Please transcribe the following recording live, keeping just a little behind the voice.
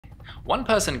One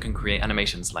person can create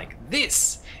animations like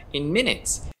this in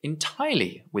minutes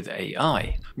entirely with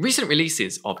AI. Recent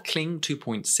releases of Kling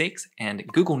 2.6 and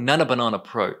Google Nano Banana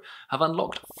Pro have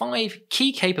unlocked 5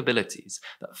 key capabilities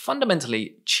that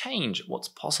fundamentally change what's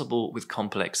possible with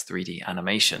complex 3D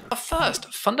animation. The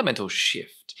first fundamental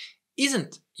shift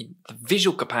isn't in the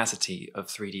visual capacity of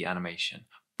 3D animation,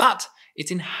 but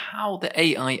it's in how the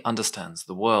AI understands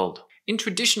the world. In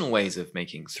traditional ways of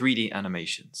making 3D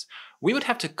animations, we would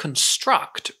have to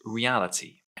construct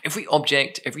reality. Every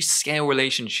object, every scale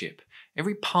relationship,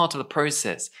 every part of the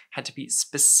process had to be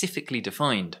specifically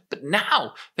defined. But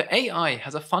now, the AI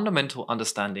has a fundamental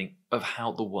understanding of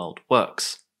how the world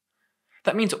works.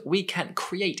 That means we can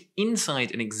create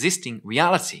inside an existing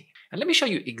reality. And let me show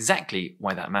you exactly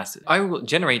why that matters. I will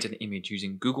generate an image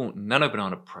using Google Nano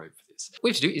Banana Pro for this. What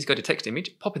you have to do is go to text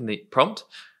image, pop in the prompt,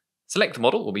 select the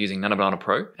model, we'll be using Nano Banana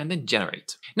Pro, and then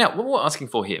generate. Now, what we're asking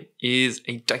for here is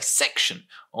a dissection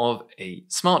of a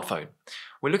smartphone.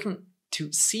 We're looking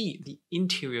to see the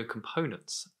interior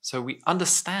components, so we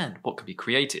understand what can be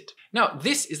created. Now,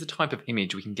 this is the type of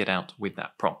image we can get out with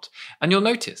that prompt. And you'll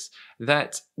notice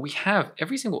that we have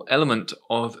every single element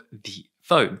of the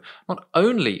phone not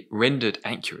only rendered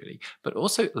accurately, but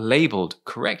also labeled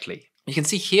correctly. You can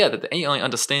see here that the AI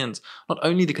understands not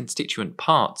only the constituent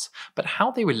parts, but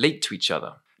how they relate to each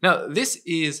other. Now, this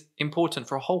is important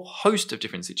for a whole host of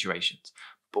different situations,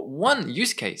 but one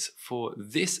use case for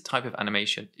this type of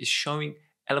animation is showing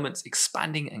elements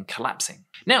expanding and collapsing.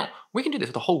 Now, we can do this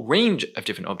with a whole range of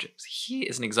different objects. Here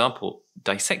is an example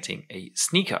dissecting a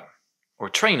sneaker, or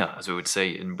a trainer, as we would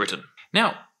say in Britain.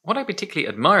 Now, what I particularly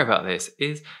admire about this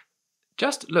is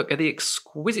just look at the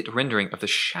exquisite rendering of the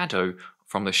shadow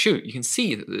from the shoe. You can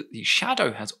see that the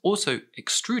shadow has also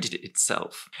extruded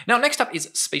itself. Now, next up is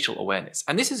spatial awareness.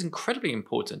 And this is incredibly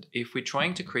important if we're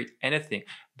trying to create anything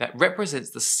that represents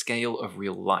the scale of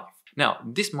real life. Now,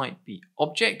 this might be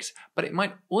objects, but it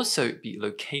might also be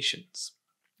locations.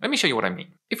 Let me show you what I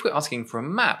mean. If we're asking for a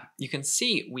map, you can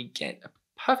see we get a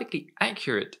perfectly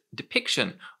accurate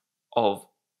depiction of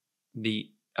the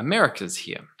Americas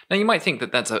here. Now, you might think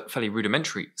that that's a fairly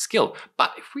rudimentary skill,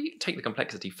 but if we take the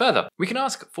complexity further, we can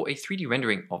ask for a 3D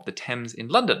rendering of the Thames in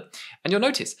London. And you'll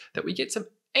notice that we get some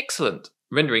excellent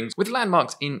renderings with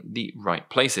landmarks in the right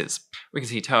places. We can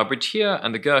see Tower Bridge here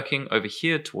and the Gherkin over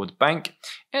here towards Bank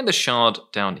and the Shard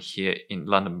down here in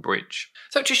London Bridge.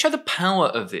 So to show the power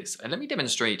of this, let me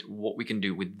demonstrate what we can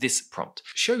do with this prompt.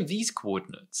 Show these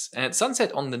coordinates. At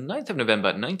sunset on the 9th of November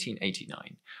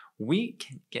 1989, we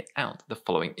can get out the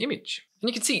following image. And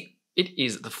you can see it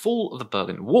is the fall of the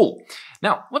Berlin Wall.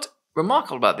 Now, what's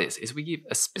remarkable about this is we give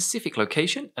a specific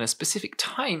location and a specific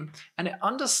time, and it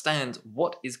understands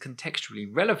what is contextually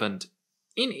relevant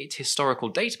in its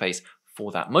historical database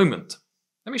for that moment.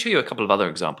 Let me show you a couple of other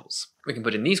examples. We can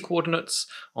put in these coordinates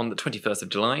on the 21st of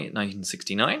July,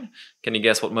 1969. Can you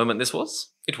guess what moment this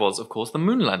was? It was, of course, the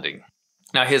moon landing.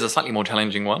 Now, here's a slightly more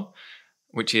challenging one,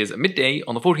 which is midday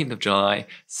on the 14th of July,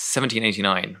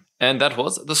 1789. And that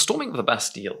was the storming of the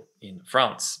Bastille in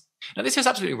France. Now, this is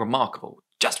absolutely remarkable.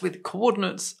 Just with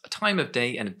coordinates, a time of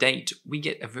day, and a date, we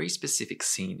get a very specific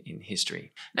scene in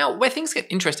history. Now, where things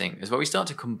get interesting is where we start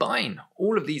to combine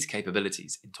all of these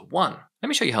capabilities into one. Let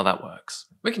me show you how that works.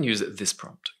 We can use this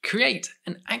prompt. Create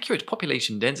an accurate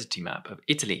population density map of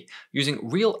Italy using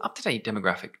real up-to-date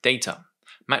demographic data.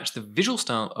 Match the visual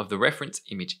style of the reference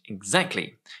image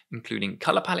exactly, including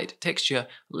color palette, texture,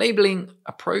 labeling,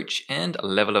 approach, and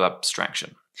level of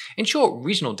abstraction. Ensure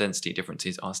regional density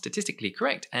differences are statistically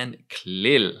correct and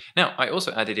clear. Now, I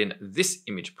also added in this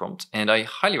image prompt, and I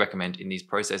highly recommend in these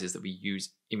processes that we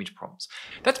use image prompts.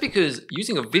 That's because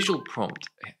using a visual prompt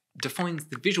defines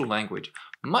the visual language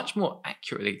much more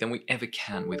accurately than we ever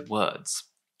can with words.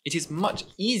 It is much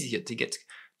easier to get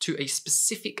to a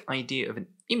specific idea of an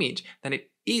image than it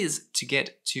is to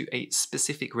get to a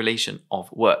specific relation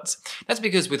of words. That's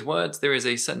because with words, there is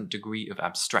a certain degree of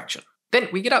abstraction. Then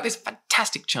we get out this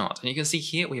fantastic chart, and you can see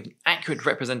here we have an accurate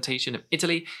representation of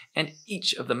Italy, and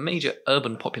each of the major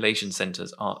urban population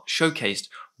centers are showcased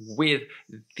with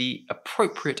the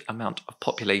appropriate amount of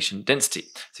population density.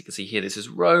 So you can see here, this is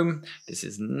Rome, this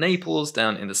is Naples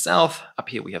down in the south, up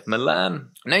here we have Milan.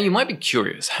 Now you might be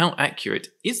curious, how accurate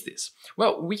is this?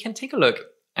 Well, we can take a look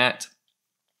at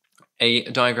a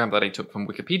diagram that I took from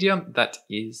Wikipedia that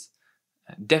is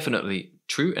definitely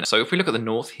true. And so if we look at the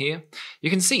north here, you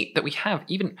can see that we have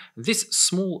even this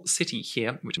small city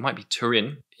here, which might be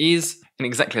Turin, is in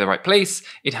exactly the right place.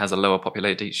 It has a lower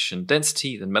population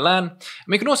density than Milan. And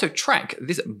we can also track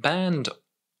this band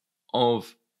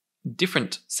of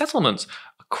different settlements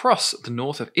across the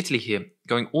north of Italy here,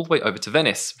 going all the way over to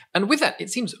Venice. And with that, it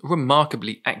seems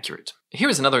remarkably accurate. Here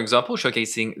is another example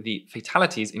showcasing the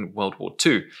fatalities in World War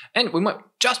II. And we might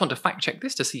just want to fact check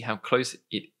this to see how close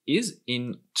it is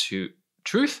into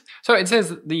truth. So it says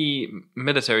that the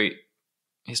military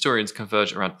historians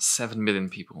converge around 7 million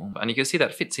people, and you can see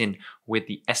that fits in with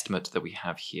the estimate that we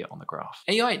have here on the graph.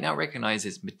 AI now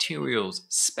recognizes materials,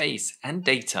 space, and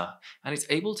data, and it's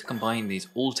able to combine these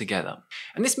all together.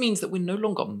 And this means that we're no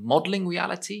longer modeling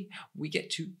reality, we get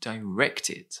to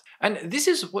direct it. And this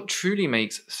is what truly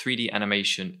makes 3D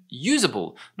animation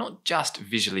usable, not just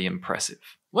visually impressive.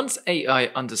 Once AI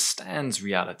understands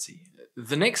reality,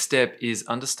 the next step is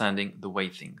understanding the way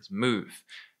things move.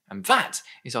 And that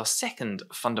is our second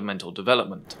fundamental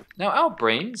development. Now, our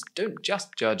brains don't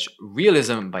just judge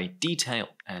realism by detail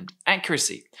and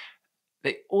accuracy.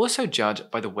 They also judge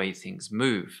by the way things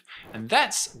move. And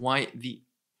that's why the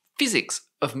physics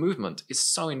of movement is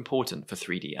so important for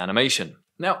 3D animation.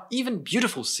 Now, even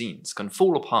beautiful scenes can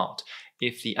fall apart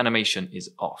if the animation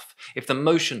is off, if the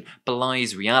motion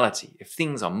belies reality, if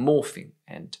things are morphing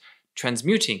and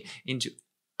transmuting into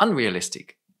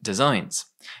unrealistic designs.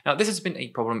 Now, this has been a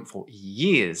problem for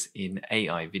years in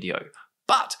AI video,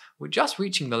 but we're just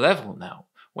reaching the level now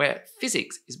where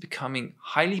physics is becoming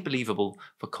highly believable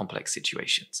for complex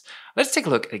situations. Let's take a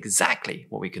look at exactly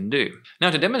what we can do. Now,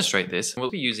 to demonstrate this,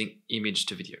 we'll be using image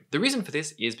to video. The reason for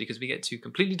this is because we get to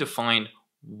completely define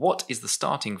what is the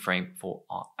starting frame for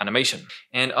our animation.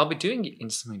 And I'll be doing it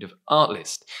in some kind of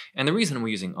Artlist. And the reason we're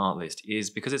using Artlist is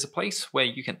because it's a place where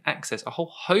you can access a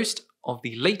whole host of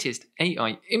the latest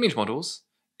AI image models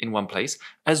in one place,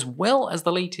 as well as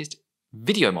the latest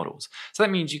video models. So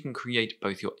that means you can create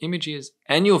both your images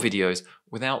and your videos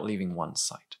without leaving one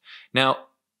site. Now,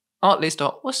 Artlist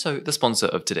are also the sponsor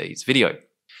of today's video.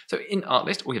 So in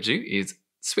Artlist, all you have to do is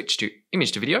switch to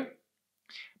image to video.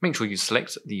 Make sure you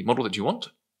select the model that you want.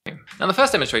 Now, the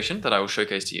first demonstration that I will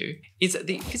showcase to you is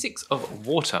the physics of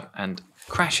water and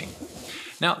crashing.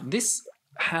 Now, this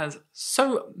has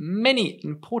so many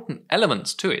important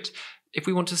elements to it. If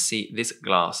we want to see this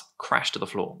glass crash to the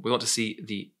floor, we want to see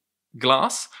the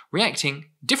glass reacting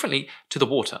differently to the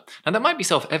water. Now, that might be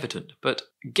self-evident, but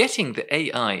getting the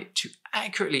AI to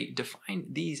accurately define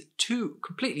these two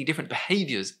completely different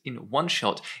behaviors in one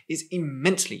shot is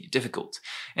immensely difficult.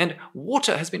 And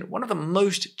water has been one of the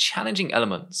most challenging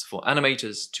elements for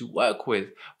animators to work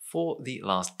with for the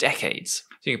last decades.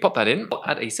 So you can pop that in,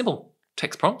 add a simple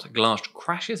text prompt, glass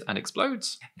crashes and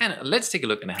explodes, and let's take a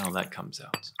look at how that comes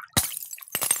out.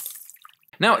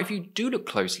 Now, if you do look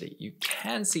closely, you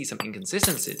can see some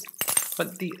inconsistencies,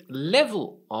 but the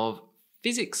level of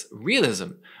physics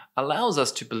realism allows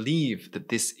us to believe that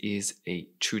this is a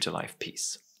true-to-life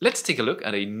piece. Let's take a look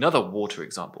at another water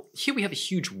example. Here we have a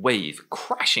huge wave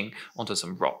crashing onto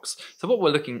some rocks. So what we're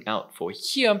looking out for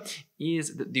here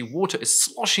is that the water is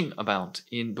sloshing about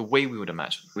in the way we would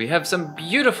imagine. We have some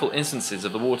beautiful instances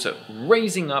of the water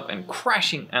raising up and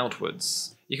crashing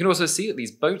outwards. You can also see that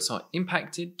these boats are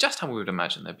impacted just how we would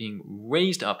imagine. They're being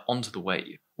raised up onto the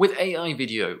wave. With AI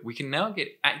video, we can now get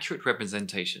accurate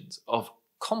representations of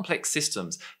complex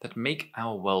systems that make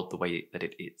our world the way that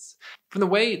it is. From the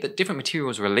way that different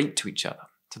materials relate to each other,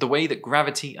 to the way that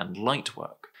gravity and light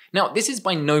work. Now, this is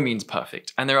by no means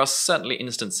perfect, and there are certainly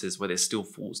instances where this still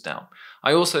falls down.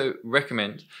 I also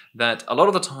recommend that a lot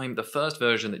of the time, the first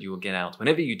version that you will get out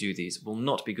whenever you do these will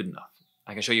not be good enough.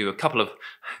 I can show you a couple of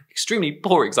extremely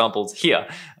poor examples here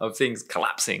of things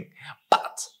collapsing.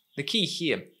 But the key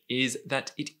here is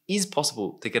that it is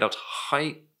possible to get out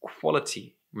high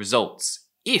quality results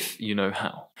if you know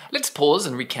how. Let's pause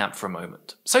and recap for a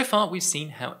moment. So far, we've seen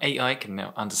how AI can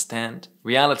now understand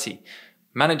reality,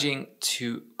 managing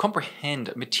to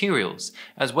comprehend materials,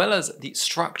 as well as the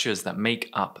structures that make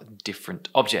up different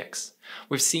objects.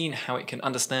 We've seen how it can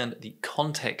understand the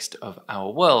context of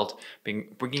our world,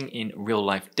 bringing in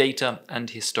real-life data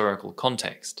and historical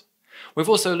context. We've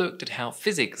also looked at how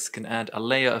physics can add a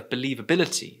layer of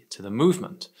believability to the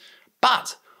movement.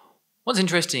 But what's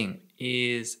interesting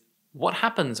is what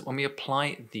happens when we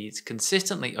apply these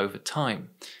consistently over time.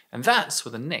 And that's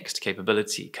where the next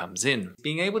capability comes in,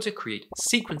 being able to create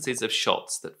sequences of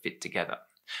shots that fit together.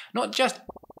 Not just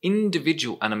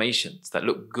individual animations that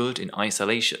look good in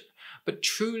isolation, but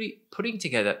truly putting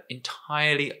together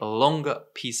entirely longer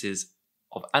pieces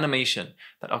of animation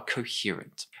that are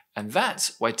coherent. And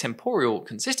that's why temporal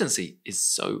consistency is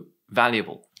so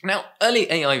valuable. Now, early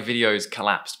AI videos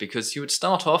collapsed because you would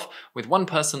start off with one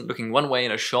person looking one way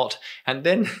in a shot, and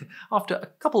then after a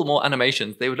couple more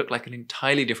animations, they would look like an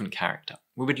entirely different character.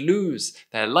 We would lose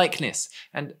their likeness,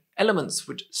 and elements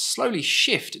would slowly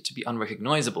shift to be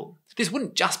unrecognizable. This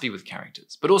wouldn't just be with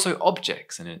characters, but also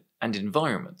objects and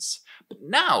environments. But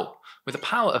now, with the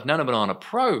power of Nano Banana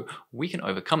Pro, we can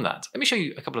overcome that. Let me show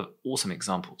you a couple of awesome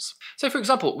examples. So for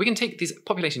example, we can take this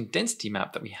population density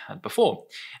map that we had before,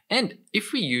 and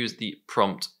if we use the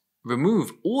prompt,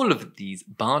 remove all of these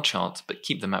bar charts but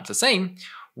keep the map the same,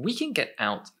 we can get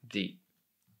out the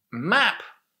map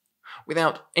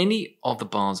without any of the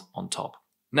bars on top.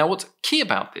 Now what's key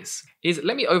about this is,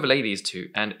 let me overlay these two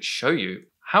and show you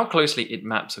how closely it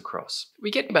maps across. We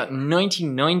get about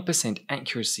 99%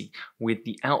 accuracy with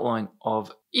the outline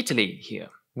of Italy here,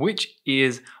 which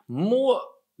is more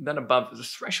than above the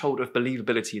threshold of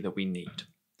believability that we need.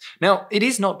 Now, it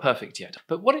is not perfect yet,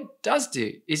 but what it does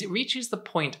do is it reaches the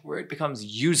point where it becomes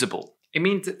usable. It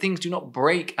means that things do not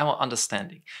break our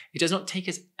understanding. It does not take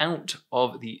us out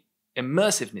of the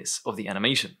immersiveness of the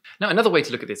animation. Now, another way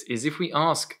to look at this is if we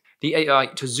ask the AI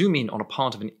to zoom in on a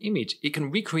part of an image, it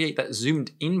can recreate that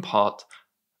zoomed in part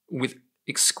with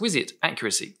exquisite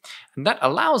accuracy. And that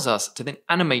allows us to then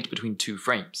animate between two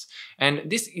frames. And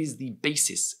this is the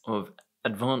basis of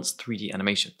advanced 3D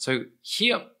animation. So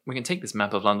here we can take this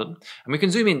map of London and we can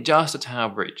zoom in just a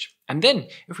Tower Bridge. And then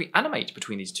if we animate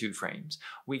between these two frames,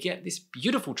 we get this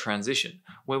beautiful transition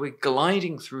where we're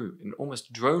gliding through in an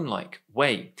almost drone-like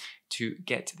way to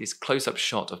get this close-up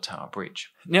shot of Tower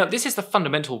Bridge. Now, this is the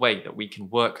fundamental way that we can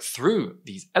work through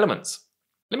these elements.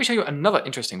 Let me show you another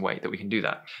interesting way that we can do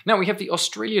that. Now, we have the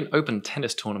Australian Open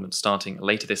tennis tournament starting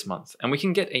later this month, and we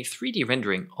can get a 3D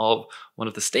rendering of one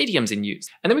of the stadiums in use.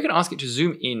 And then we can ask it to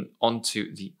zoom in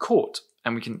onto the court,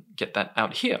 and we can get that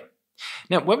out here.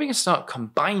 Now, where we can start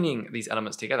combining these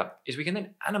elements together is we can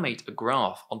then animate a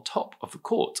graph on top of the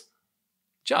court,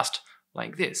 just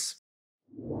like this.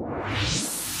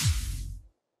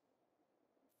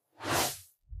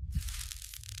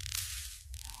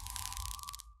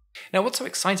 Now, what's so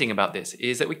exciting about this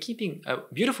is that we're keeping a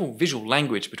beautiful visual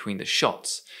language between the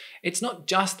shots. It's not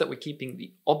just that we're keeping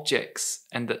the objects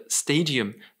and the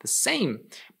stadium the same,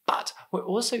 but we're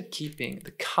also keeping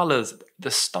the colors,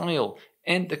 the style,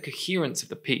 and the coherence of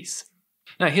the piece.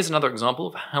 Now, here's another example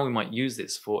of how we might use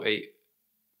this for a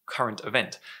current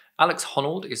event. Alex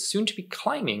Honnold is soon to be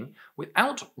climbing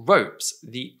without ropes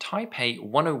the Taipei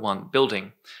 101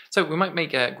 building. So we might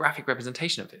make a graphic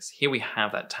representation of this. Here we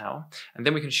have that tower, and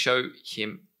then we can show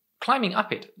him climbing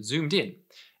up it, zoomed in.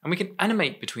 And we can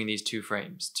animate between these two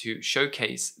frames to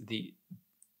showcase the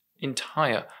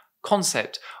entire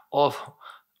concept of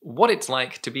what it's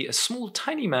like to be a small,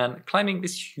 tiny man climbing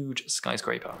this huge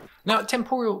skyscraper. Now,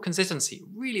 temporal consistency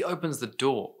really opens the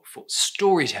door for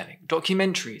storytelling,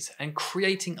 documentaries, and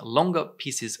creating longer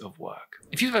pieces of work.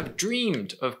 If you've ever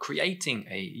dreamed of creating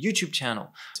a YouTube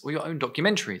channel or your own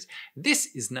documentaries,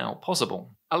 this is now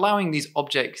possible. Allowing these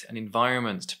objects and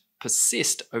environments to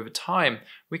persist over time,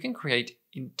 we can create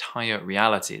entire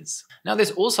realities. Now,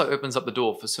 this also opens up the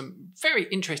door for some very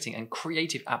interesting and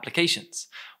creative applications.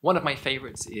 One of my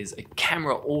favorites is a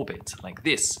camera orbit like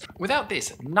this. Without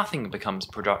this, nothing becomes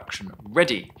production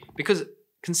ready because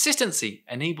consistency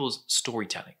enables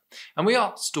storytelling. And we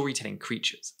are storytelling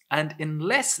creatures. And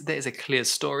unless there's a clear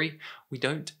story, we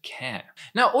don't care.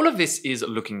 Now, all of this is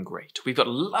looking great. We've got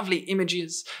lovely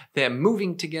images, they're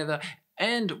moving together,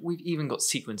 and we've even got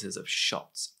sequences of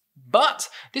shots. But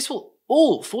this will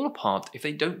all fall apart if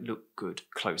they don't look good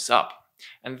close up.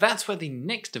 And that's where the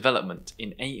next development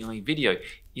in AI video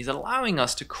is allowing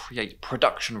us to create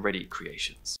production-ready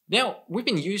creations. Now, we've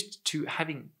been used to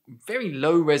having very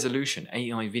low resolution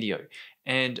AI video,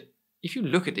 and if you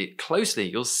look at it closely,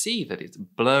 you'll see that it's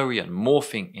blurry and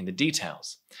morphing in the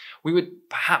details. We would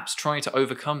perhaps try to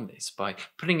overcome this by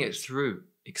putting it through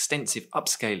extensive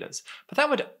upscalers, but that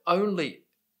would only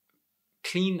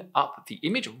clean up the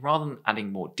image rather than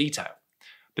adding more detail.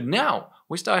 But now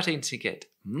we're starting to get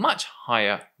much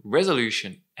higher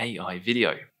resolution AI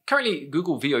video. Currently,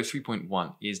 Google Veo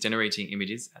 3.1 is generating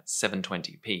images at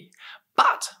 720p.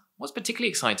 But what's particularly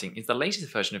exciting is the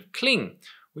latest version of Kling,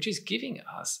 which is giving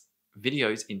us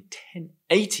videos in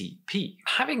 1080p.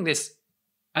 Having this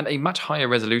at a much higher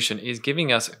resolution is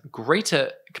giving us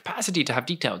greater capacity to have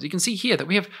details. You can see here that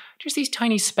we have just these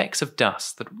tiny specks of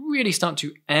dust that really start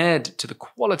to add to the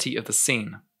quality of the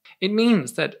scene. It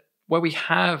means that where we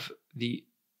have the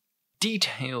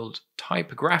detailed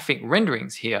typographic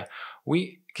renderings here,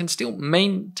 we can still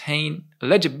maintain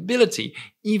legibility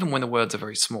even when the words are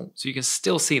very small. So you can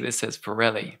still see this says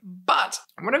Pirelli. But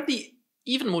one of the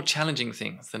even more challenging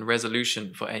things than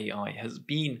resolution for AI has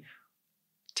been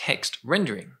text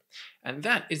rendering. And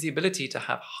that is the ability to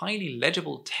have highly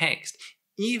legible text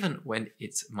even when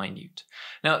it's minute.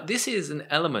 Now, this is an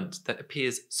element that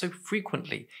appears so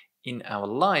frequently in our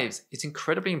lives, it's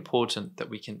incredibly important that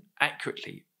we can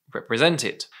accurately represent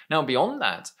it. Now, beyond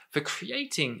that, for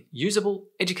creating usable,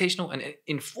 educational, and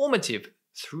informative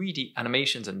 3D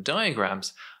animations and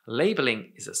diagrams,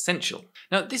 labeling is essential.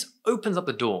 Now, this opens up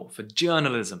the door for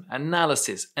journalism,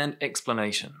 analysis, and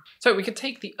explanation. So we could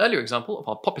take the earlier example of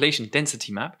our population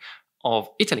density map of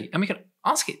Italy, and we can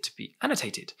ask it to be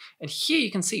annotated. And here you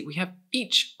can see we have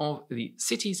each of the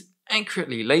cities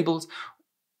accurately labeled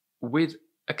with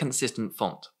a consistent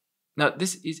font. Now,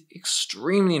 this is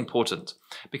extremely important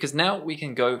because now we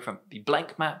can go from the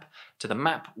blank map to the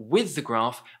map with the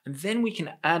graph, and then we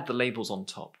can add the labels on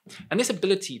top. And this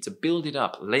ability to build it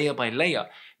up layer by layer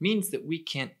means that we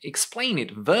can explain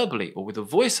it verbally or with a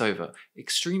voiceover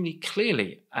extremely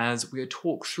clearly as we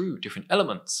talk through different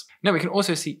elements. Now, we can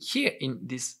also see here in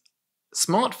this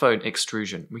smartphone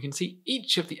extrusion, we can see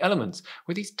each of the elements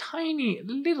with these tiny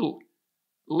little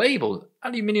labeled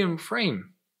aluminium frame.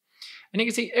 And you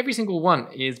can see every single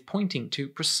one is pointing to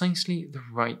precisely the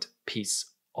right piece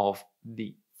of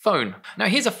the phone. Now,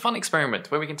 here's a fun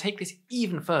experiment where we can take this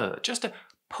even further, just to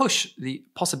push the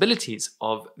possibilities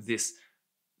of this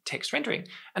text rendering.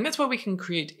 And that's where we can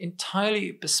create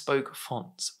entirely bespoke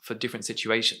fonts for different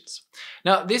situations.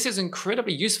 Now, this is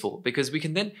incredibly useful because we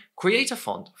can then create a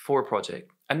font for a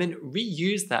project and then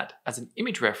reuse that as an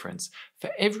image reference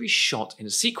for every shot in a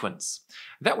sequence.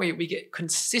 That way we get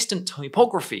consistent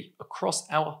typography across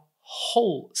our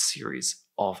whole series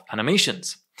of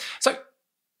animations. So,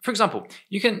 for example,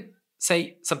 you can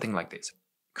say something like this: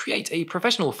 create a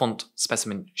professional font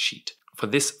specimen sheet for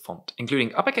this font,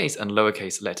 including uppercase and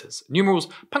lowercase letters, numerals,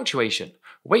 punctuation,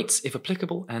 weights if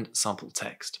applicable, and sample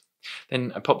text.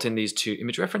 Then I popped in these two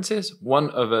image references, one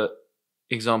of an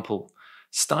example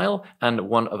style and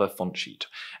one of a font sheet.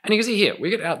 And you can see here, we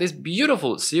get out this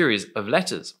beautiful series of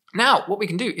letters. Now, what we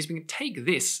can do is we can take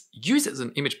this, use it as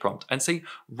an image prompt and say,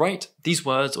 write these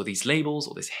words or these labels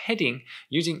or this heading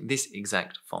using this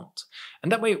exact font.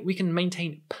 And that way we can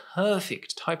maintain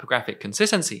perfect typographic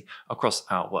consistency across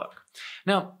our work.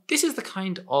 Now, this is the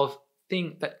kind of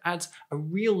thing that adds a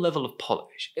real level of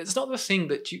polish. It's not the thing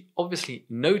that you obviously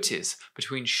notice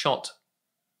between shot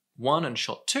 1 and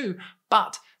shot 2,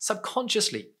 but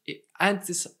subconsciously it adds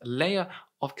this layer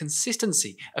of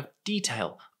consistency, of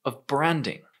detail, of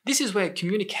branding. This is where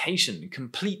communication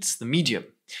completes the medium,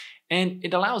 and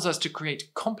it allows us to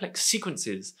create complex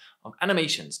sequences of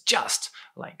animations just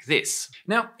like this.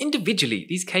 Now, individually,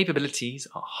 these capabilities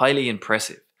are highly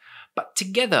impressive, but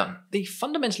together they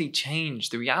fundamentally change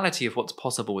the reality of what's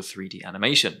possible with 3D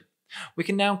animation. We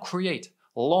can now create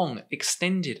long,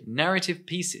 extended narrative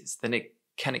pieces that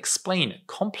can explain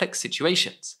complex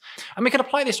situations. And we can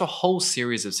apply this to a whole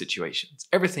series of situations,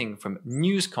 everything from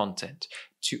news content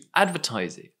to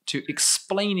advertising to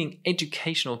explaining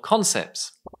educational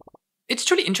concepts. It's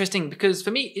truly interesting because for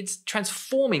me, it's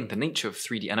transforming the nature of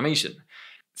 3D animation.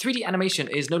 3D animation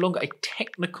is no longer a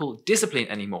technical discipline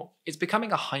anymore. It's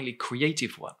becoming a highly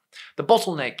creative one. The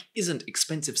bottleneck isn't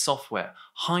expensive software,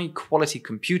 high quality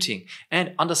computing,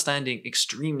 and understanding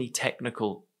extremely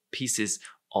technical pieces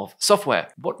of software.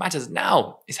 What matters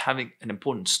now is having an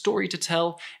important story to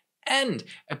tell and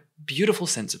a beautiful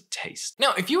sense of taste.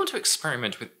 Now, if you want to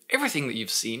experiment with everything that you've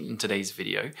seen in today's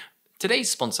video, today's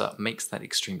sponsor makes that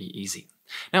extremely easy.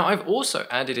 Now, I've also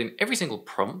added in every single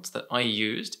prompt that I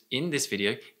used in this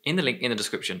video in the link in the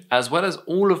description, as well as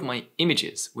all of my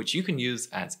images, which you can use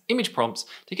as image prompts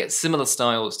to get similar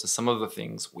styles to some of the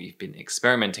things we've been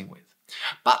experimenting with.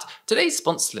 But today's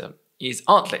sponsor is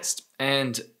Artlist,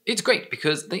 and it's great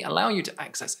because they allow you to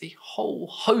access a whole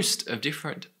host of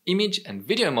different image and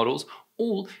video models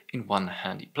all in one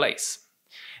handy place.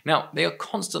 Now, they are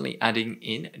constantly adding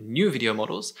in new video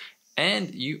models,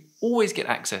 and you always get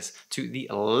access to the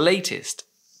latest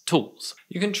tools.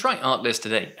 You can try Artlist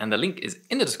today, and the link is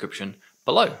in the description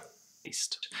below.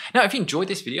 Now, if you enjoyed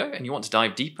this video and you want to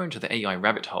dive deeper into the AI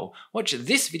rabbit hole, watch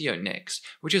this video next,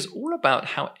 which is all about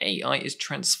how AI is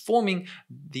transforming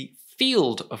the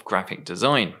field of graphic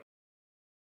design.